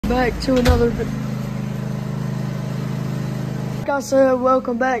back to another video. Like I said,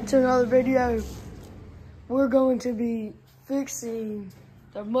 welcome back to another video. We're going to be fixing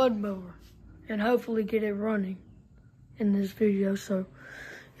the mud mower and hopefully get it running in this video, so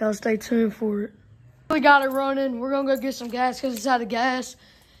y'all stay tuned for it. We got it running. We're gonna go get some gas because it's out of gas,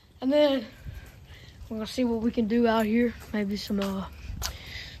 and then we're gonna see what we can do out here. Maybe some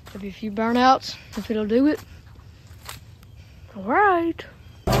maybe a few burnouts if it'll do it. All right.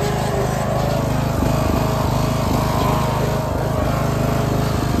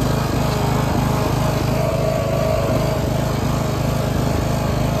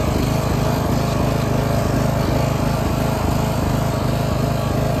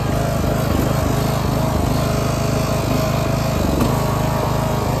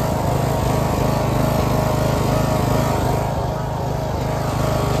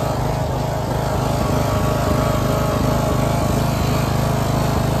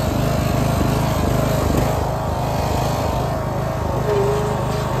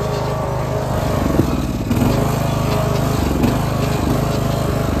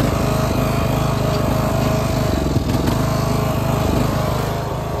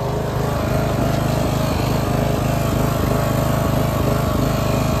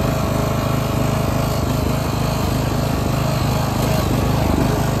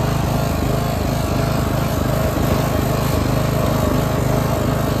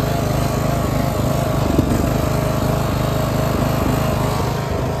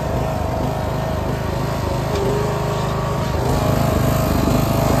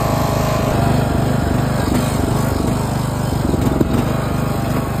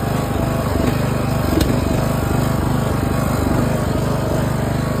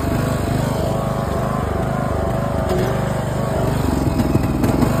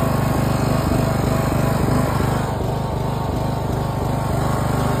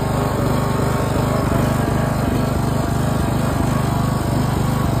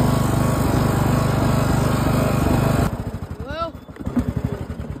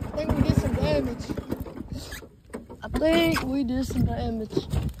 I think we did some damage.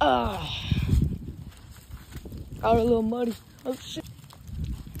 Got a little muddy. Oh shit.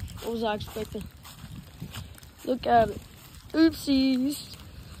 What was I expecting? Look at it. Oopsies.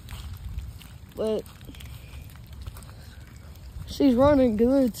 But she's running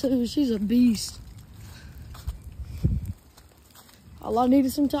good too. She's a beast. All I need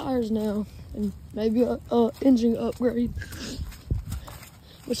is some tires now and maybe a engine upgrade.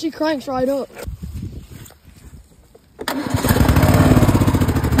 But she cranks right up.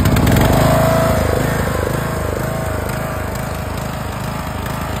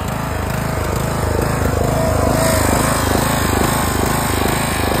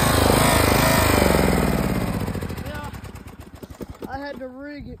 I had to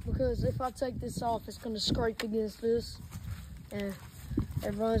rig it because if I take this off, it's going to scrape against this, and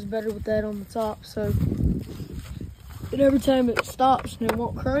it runs better with that on the top. So, and every time it stops and it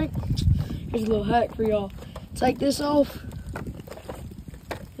won't crank, here's a little hack for y'all. Take this off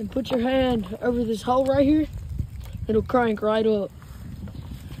and put your hand over this hole right here. It'll crank right up.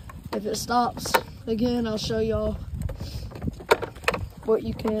 If it stops again, I'll show y'all what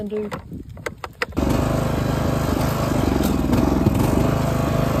you can do.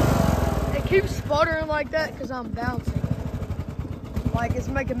 Keep sputtering like that because I'm bouncing. Like it's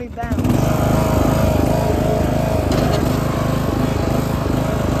making me bounce.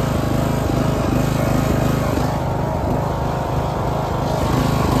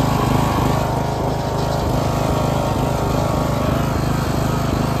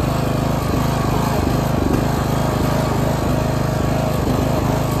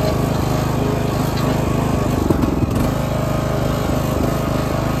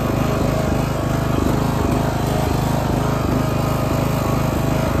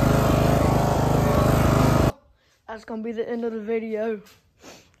 That's gonna be the end of the video.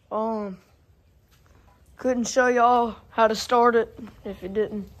 Couldn't show y'all how to start it if it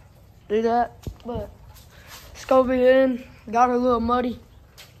didn't do that, but it's gonna be in. Got her a little muddy.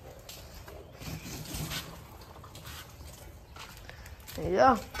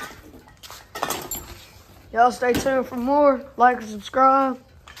 Yeah. Y'all stay tuned for more. Like and subscribe,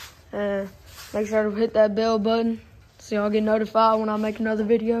 and make sure to hit that bell button so y'all get notified when I make another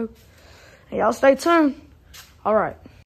video. And y'all stay tuned. All right.